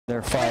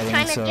They're fighting,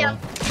 trying to so...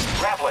 jump.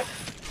 Grappling.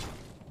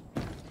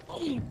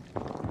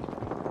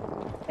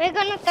 We're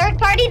gonna third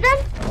party them?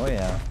 Oh,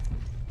 yeah.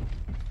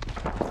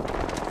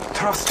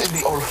 Trust in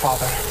the All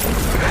Father.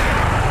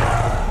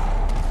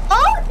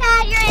 Oh,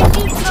 Dad, you're in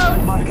beast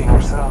mode. Marking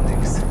our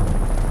surroundings.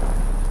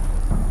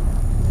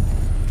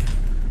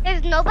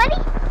 There's nobody?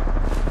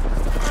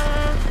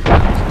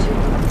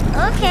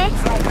 Okay.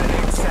 Frag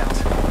grenade sent.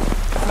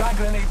 Frag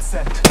grenade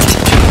sent.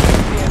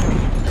 The enemy.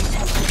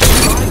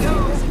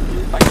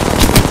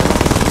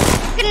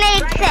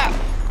 Grenade set.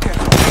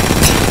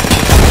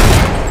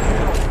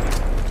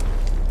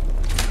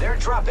 They're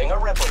dropping a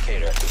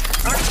replicator.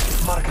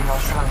 Marking our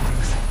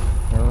surroundings.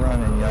 We're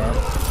running,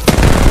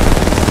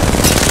 y'all.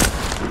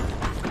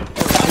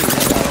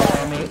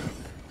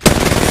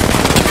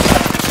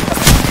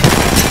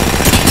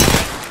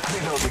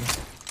 Reloading.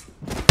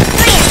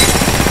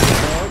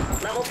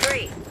 Level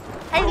 3.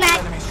 Hey, Matt.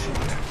 Enemy shield.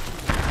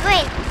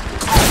 Wait.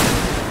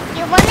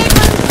 You wanted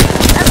one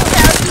of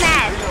those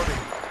mad.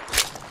 Reloading.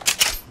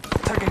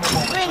 Taking a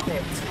moment.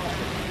 Wait.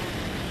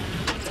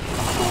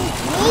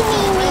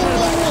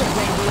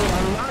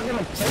 I'm not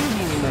gonna play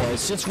you anymore.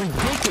 It's just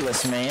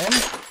ridiculous, man.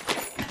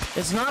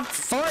 It's not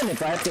fun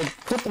if I have to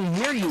flipping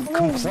hear you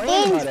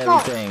complain about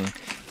everything.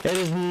 It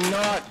is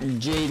not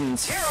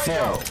Jaden's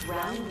fault.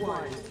 Round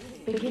 1.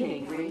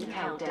 Beginning ring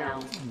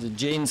countdown. Is it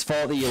Jaden's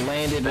fault that you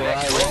landed where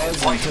I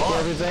was and took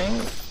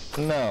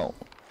everything? No.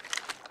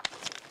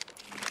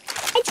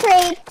 I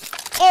trade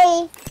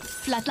a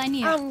Flatline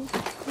here.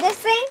 this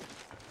thing.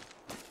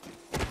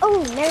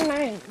 Oh, never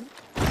mind.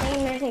 I'm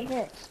gonna take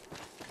this.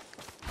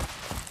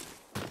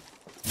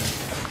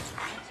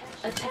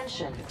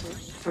 Attention.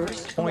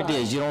 First Point blood.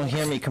 is, you don't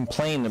hear me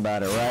complain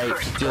about it, right?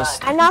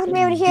 Just I'm not gonna be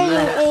able to hear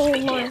you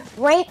anymore.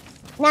 Right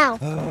now.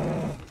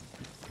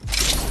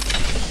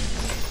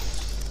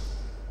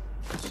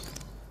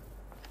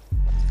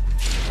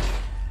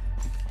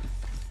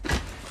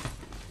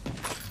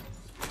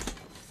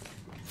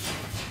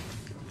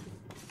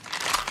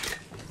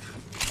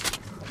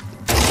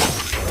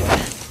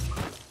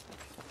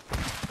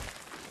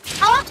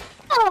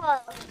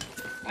 Oh!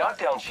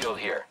 Knockdown shield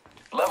here.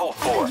 Level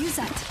 4. Use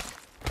that.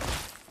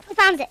 I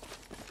found it.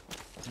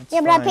 That's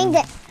Yeah, but I fine. pinged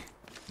it.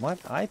 What?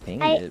 I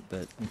pinged it,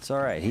 but it's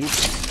alright. He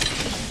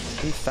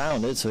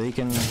found it, so he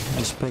can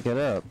just pick it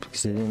up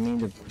because he didn't mean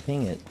to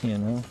ping it, you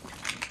know.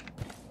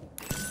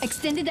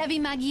 Extended heavy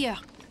mag here.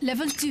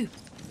 Level 2.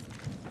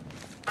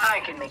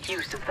 I can make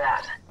use of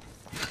that.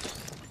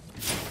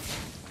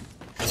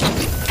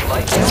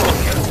 Light ammo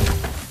here.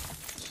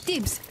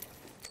 Dibs.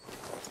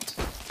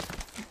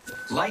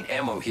 Light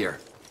ammo here.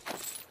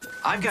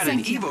 I've got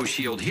Thank an you. Evo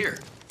shield here.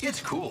 It's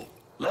cool.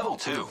 Level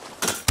 2.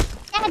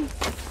 Dad,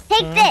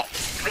 take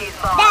this.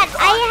 Dad,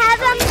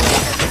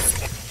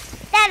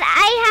 Dad,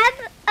 I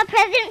have a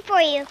present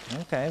for you.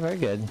 Okay, very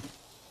good.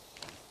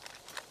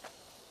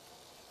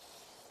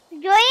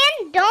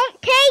 Julian,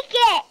 don't take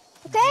it.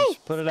 Okay?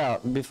 Just put it out.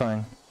 It'll be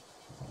fine.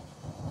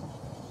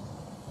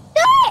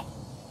 Do it.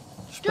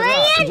 Just put it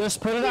out. Julian,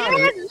 Just put it out.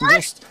 you're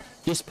good.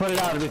 Just put it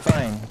out. It'll be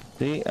fine.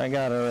 See, I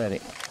got it already.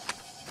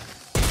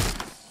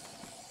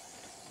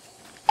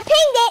 I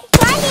pinged it,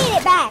 so I need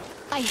it back.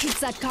 I hit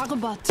that cargo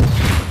bot.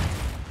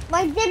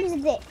 My dibs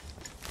is it.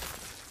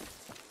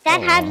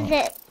 That has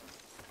it.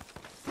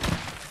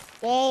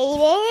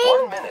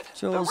 Jaden. 1 minute.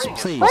 Jules, the ring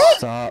is please What?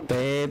 stop,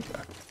 babe.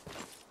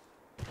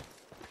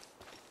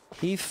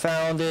 He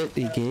found it.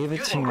 He gave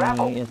it to Using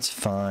grapple. me. It's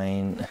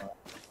fine.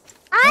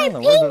 I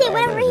don't know where pinged the- it oh,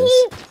 whenever there it he.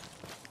 is.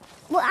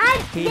 Well,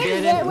 I He dibs it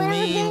didn't whenever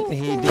mean. He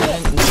pinged didn't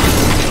it. mean to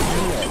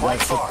ping it.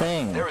 That's the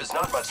thing. There is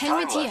not much time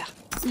Helmet here.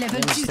 left. Level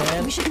You 2.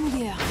 understand? We should move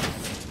here.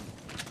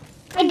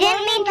 I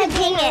didn't mean to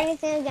ping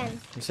it.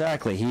 Again.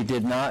 Exactly. He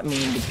did not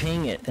mean to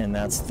ping it, and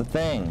that's the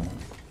thing.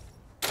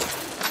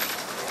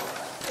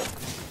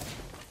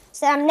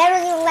 So I'm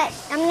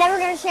never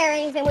gonna share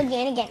anything with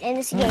Jan again in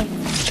this game.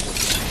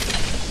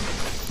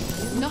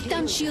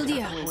 Knockdown shield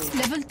here.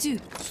 Level 2.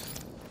 Yes,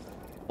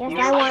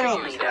 I want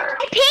it. Leader.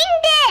 I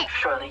pinged it!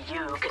 Surely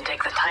you can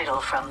take the title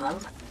from them.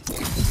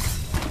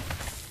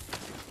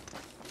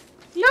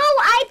 No,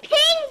 I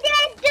pinged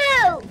it,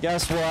 dude!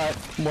 Guess what?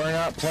 We're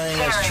not playing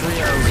as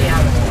trios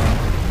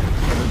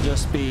anymore. It'll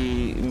just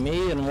be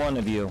me and one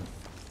of you.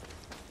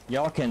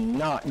 Y'all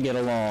cannot get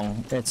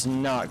along. It's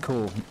not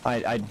cool.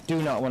 I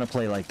do not want to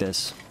play like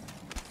this.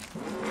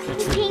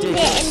 It's Pinged it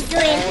ridiculous. and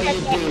Julian All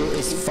you took do it.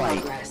 is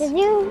fight. Did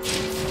you?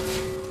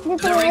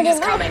 The ring is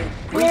coming.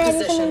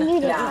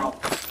 Reposition now.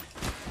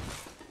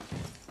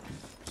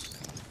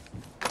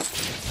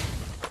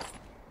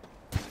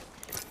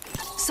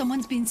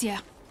 Someone's been here.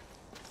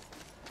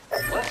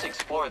 Let's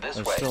explore this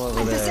They're way. still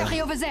over there.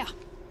 Adversary over there.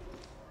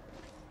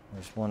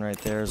 There's one right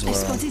there as I well.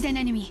 spotted an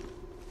enemy.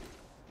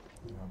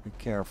 Oh, be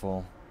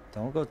careful.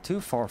 Don't go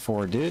too far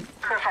forward, dude.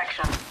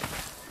 Perfection.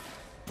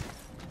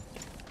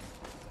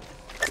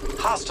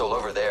 Hostile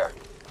over there.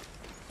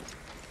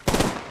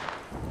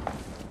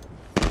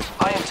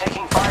 I am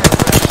taking fire,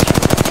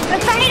 friends. We're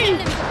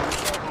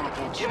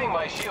fighting! Giving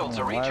my shields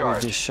a Why we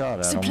recharge. just shot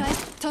at him.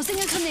 Supplies. Tossing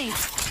a grenade.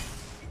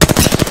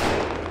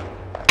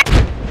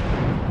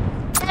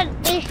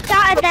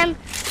 them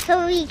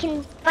so we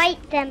can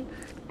fight them.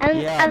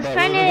 Yeah, I was but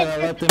trying we're to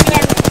gonna let assist them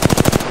them.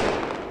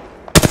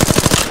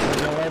 We're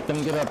gonna let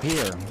them get up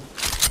here.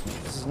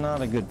 This is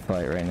not a good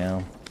fight right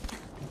now.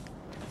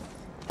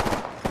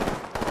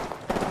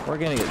 We're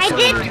gonna get I thirded.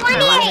 did We're 28.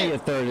 gonna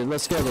get thirded.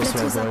 Let's go this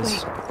way, Let's go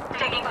boys. that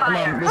Taking Come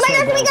on, fire. this Oh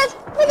my way, gosh, oh my boys. gosh,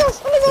 oh my gosh,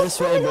 oh my gosh, This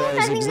way, oh my gosh, boys.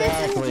 I think this is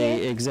Exactly,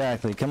 legit.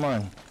 exactly. Come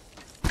on.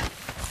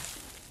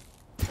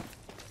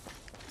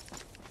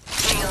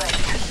 Healing.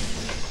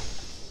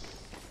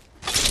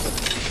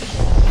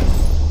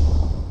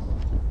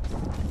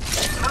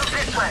 Move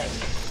this way.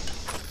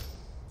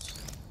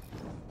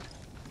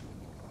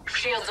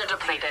 Shields are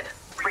depleted.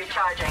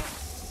 Recharging.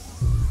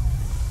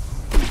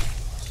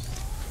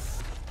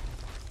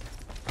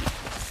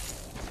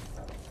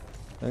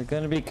 They're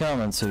gonna be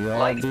coming, so y'all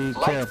Light, be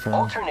light careful.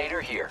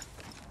 alternator here.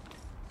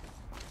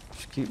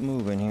 Just keep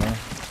moving here.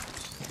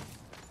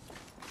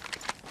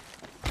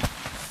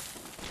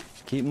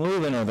 Keep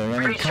moving or they're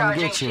gonna come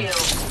Recharging get you. shield.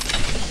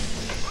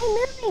 I'm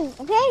moving,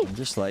 okay? I'm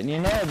just letting you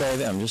know,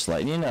 baby. I'm just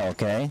letting you know,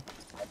 okay?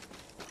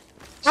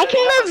 I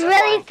can move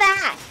really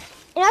fast.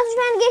 And also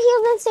trying to get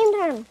healed at the same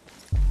time.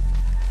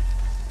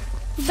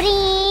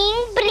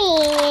 Bring,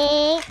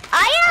 bring.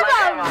 I have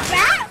a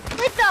rat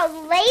with a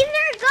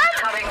laser gun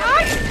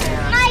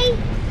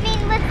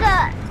with a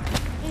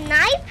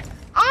knife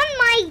on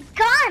my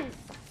gun.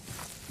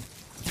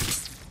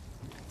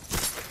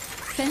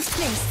 Fence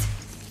placed.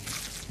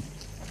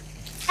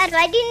 Dad,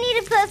 why do you need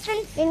to put a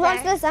fence there?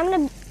 Watch this, I'm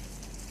gonna...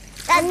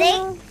 Dad,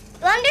 you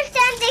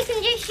understand they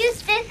can just shoot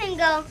this and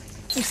go...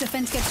 If the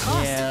fence gets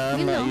crossed, Yeah, I'm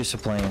you not know. used to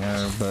playing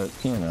her, but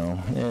you know,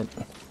 it.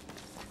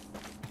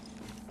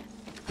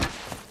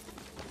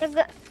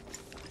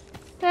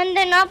 When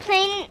they're not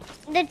playing,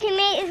 the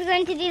teammate is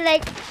going to be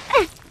like...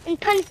 and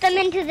punch them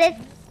into this.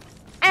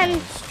 And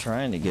Just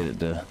trying to get it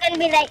to gonna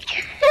be like...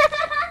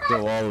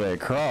 go all the way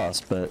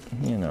across, but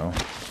you know.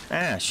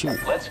 Ah, shoot.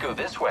 Let's go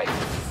this way.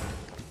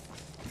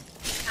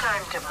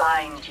 Time to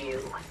bind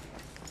you.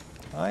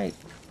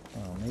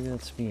 Oh, maybe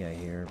that's me I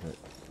hear, but.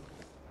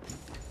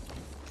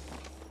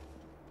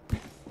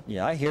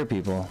 Yeah, I hear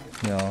people,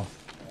 y'all.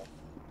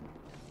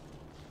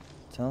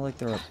 Sound like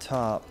they're up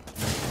top.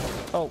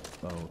 Oh,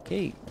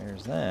 okay,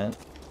 there's that.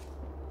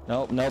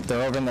 Nope, nope,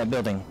 they're over in that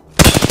building.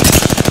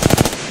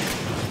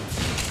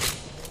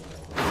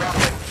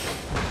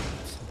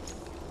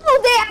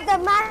 Oh, they have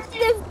the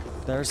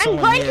massive... There's I'm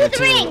someone going here to the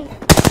too. ring.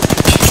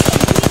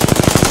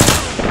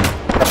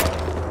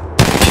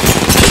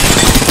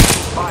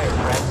 Fire,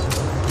 friends.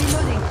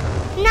 Reloading.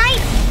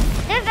 Snipe!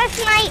 There's a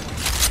snipe!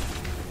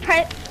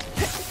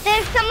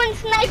 There's someone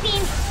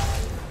sniping!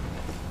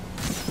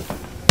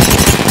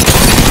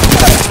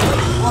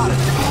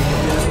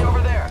 Enemy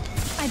over there.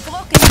 I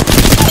broke it.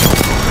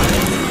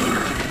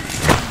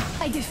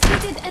 I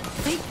defeated it.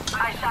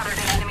 I shattered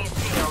an enemy's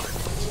shield.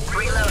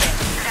 Reloading.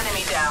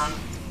 Enemy down.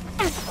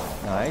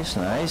 Nice,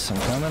 nice. I'm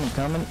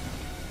coming.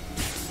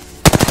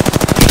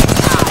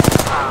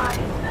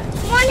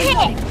 One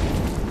hit!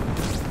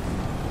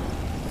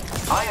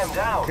 I am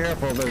down.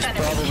 Careful, there's Enemy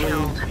probably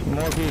killed.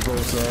 more people,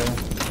 so.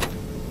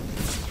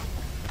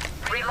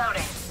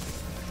 Reloading.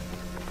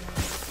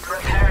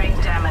 Repairing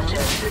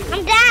damages.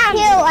 I'm down!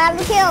 Kill, I have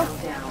a kill.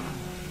 Down.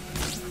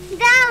 I'm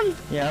down!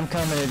 Yeah, I'm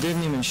coming. It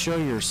didn't even show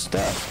your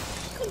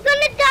stuff. I'm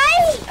gonna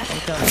die! I'm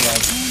coming,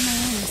 guys.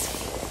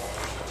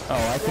 Oh,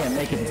 I can't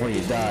make it before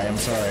you die. I'm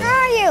sorry. Where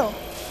are you?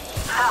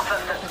 Half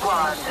of the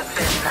squad have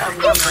been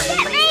Just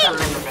appropriately me!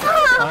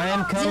 eliminated. I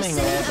am coming, Just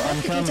lad. send I'm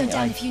an coming. applicator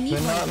down if you need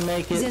could one. not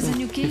make it There's a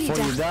new kill before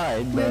you leader.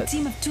 died, We're a but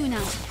team of 2 now.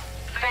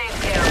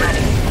 Phase gear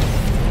ready.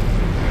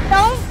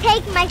 Don't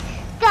take my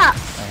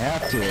stuff. I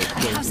have to. I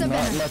have There's some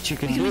not better. much you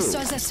We can do.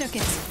 restore the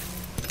circuits.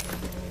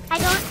 I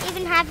don't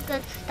even have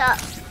good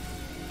stuff.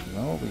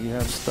 No, but you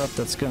have stuff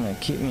that's gonna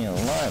keep me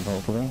alive,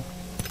 hopefully.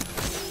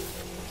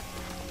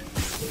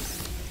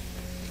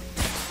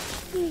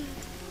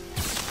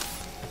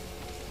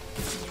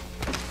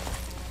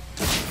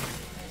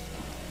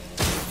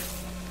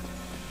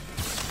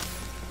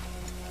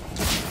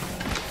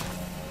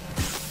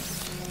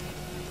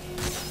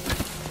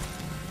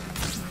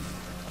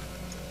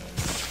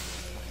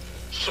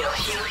 Heal,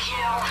 heal,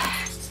 heal.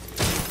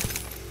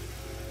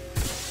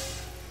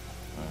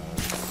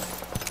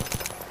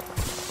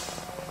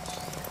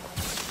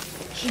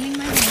 Healing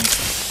my wounds.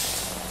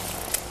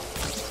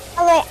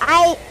 Oh wait,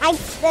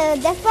 the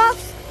death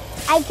box,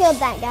 I killed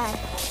that guy.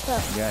 So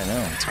Yeah, I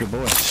know. It's a good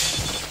boy.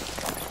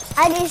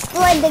 I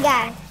destroyed the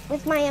guy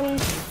with my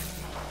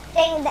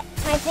thing that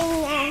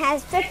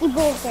has 50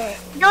 bullets in it.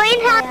 You only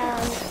have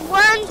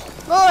one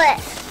bullet.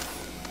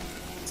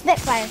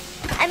 Spitfire.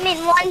 I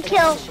mean 1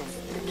 kill.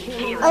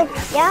 Oh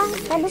yeah,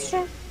 that is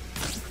true.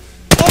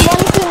 And 1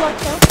 team more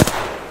kill.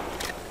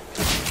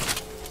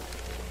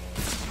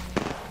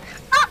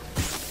 Oh,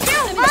 no,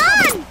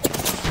 run!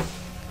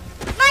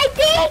 My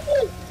baby!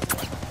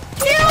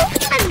 No!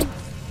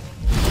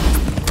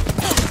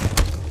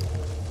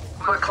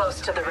 We're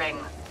close to the ring.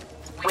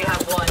 We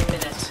have 1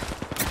 minute.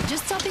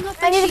 Just topping off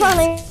I my need to shields. call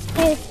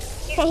me.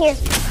 Can't hear.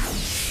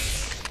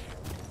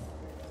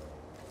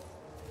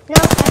 No,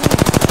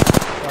 I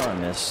Oh, I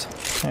missed.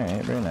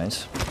 Alright, very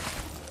nice.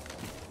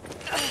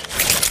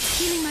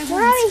 Healing my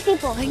Where are these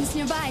wounds. people? Rings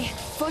nearby.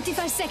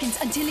 45 seconds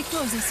until it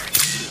closes.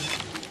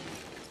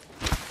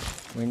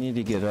 We need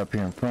to get up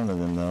here in front of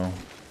them, though.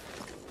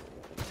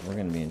 We're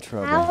gonna be in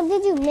trouble. How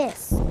did you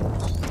miss?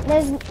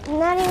 There's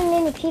not even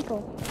many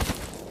people.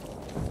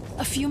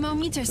 A few more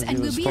meters But and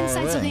he we'll was be far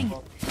inside the away. ring.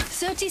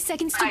 30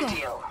 seconds to go.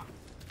 Ideal.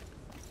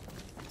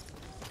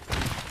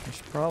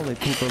 There's probably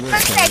people this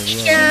way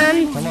as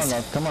well. Come on,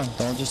 love. Come on.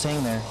 Don't just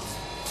hang there.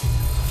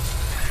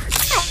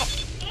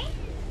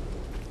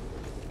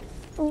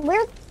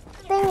 Weird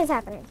thing is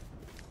happening.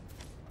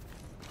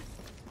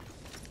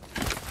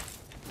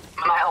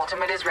 My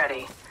ultimate is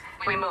ready.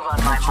 We move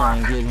on my Try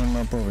and mark. get him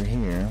up over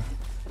here.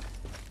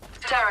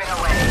 Tearing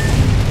away.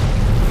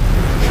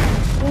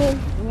 I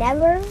mean,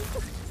 never.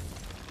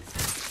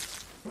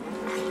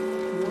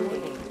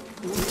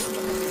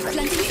 Planting The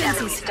enemy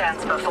fences.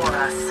 stands before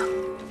us.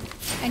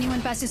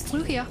 Anyone passes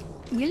through here,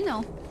 we'll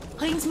know.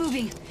 Rings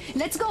moving.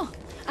 Let's go.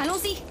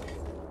 Allons-y.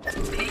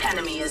 The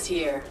enemy is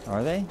here.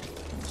 Are they?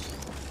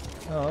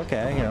 Oh, okay.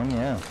 I hear them,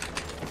 yeah.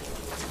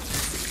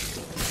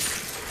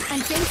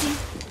 And fencing.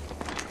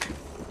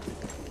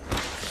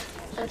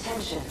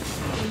 Attention.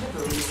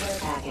 Delivery care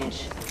package.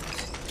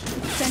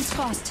 Fence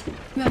crossed.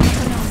 We're not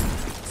alone.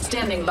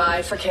 Standing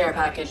by for care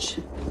package.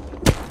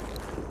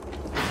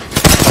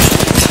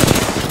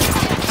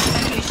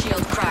 Enemy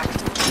shield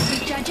cracked.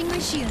 Recharging my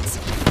shields.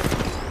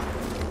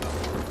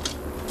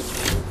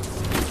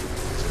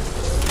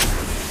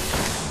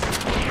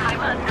 I'm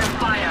under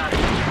fire.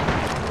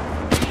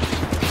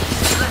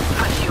 Let's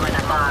put you in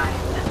a bind.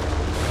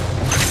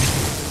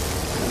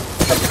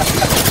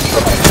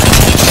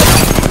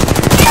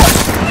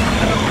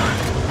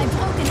 I've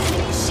broken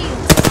enemy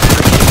shields.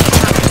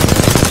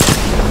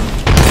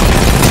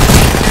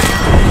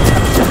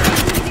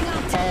 Moving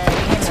out.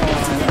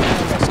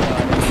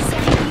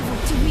 Necessary evil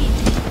to win.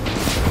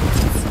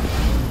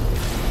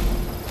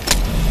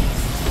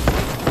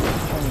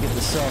 Trying to get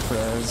the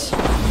self-res.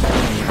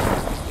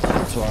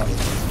 Swap.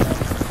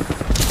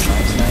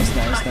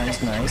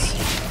 Nice.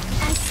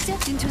 I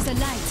stepped into the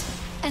light,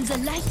 and the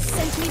light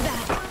sent me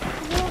back.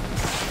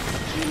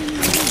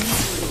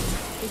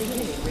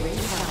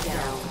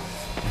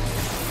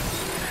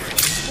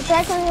 It's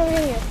right over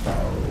here.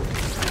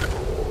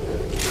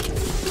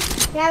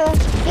 You have a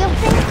field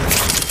thing?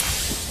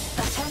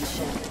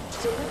 Attention.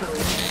 Delivery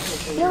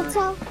package. Field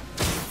cell?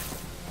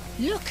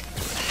 Look.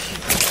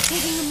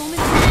 Taking a moment.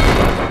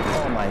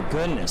 Oh my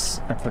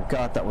goodness. I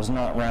forgot that was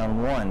not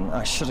round one.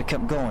 I should have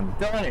kept going.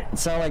 Darn it. It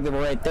sounded like they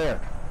were right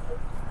there.